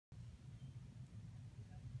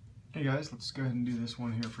Hey guys, let's go ahead and do this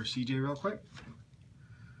one here for CJ real quick.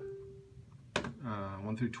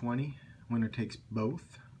 1 through 20. Winner takes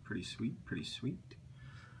both. Pretty sweet, pretty sweet.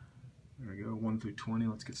 There we go, 1 through 20.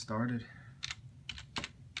 Let's get started.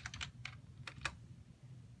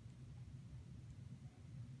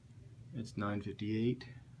 It's 9:58.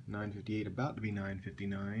 9:58, about to be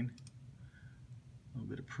 9:59. A little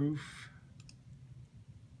bit of proof.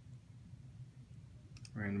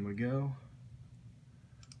 Random we go.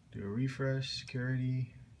 Do a refresh,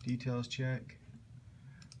 security, details check.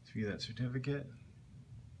 Let's view that certificate.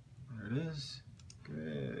 There it is.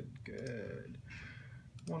 Good, good.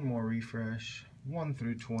 One more refresh. 1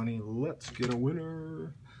 through 20. Let's get a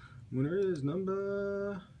winner. Winner is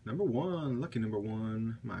number 1. Lucky number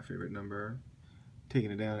 1. My favorite number.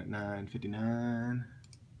 Taking it down at 9:59.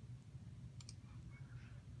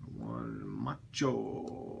 One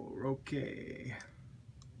Macho. Okay.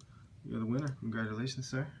 You're the winner. Congratulations,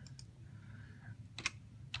 sir.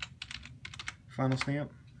 Final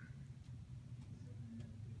stamp.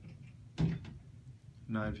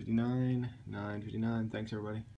 9:59. 9:59. Thanks, everybody.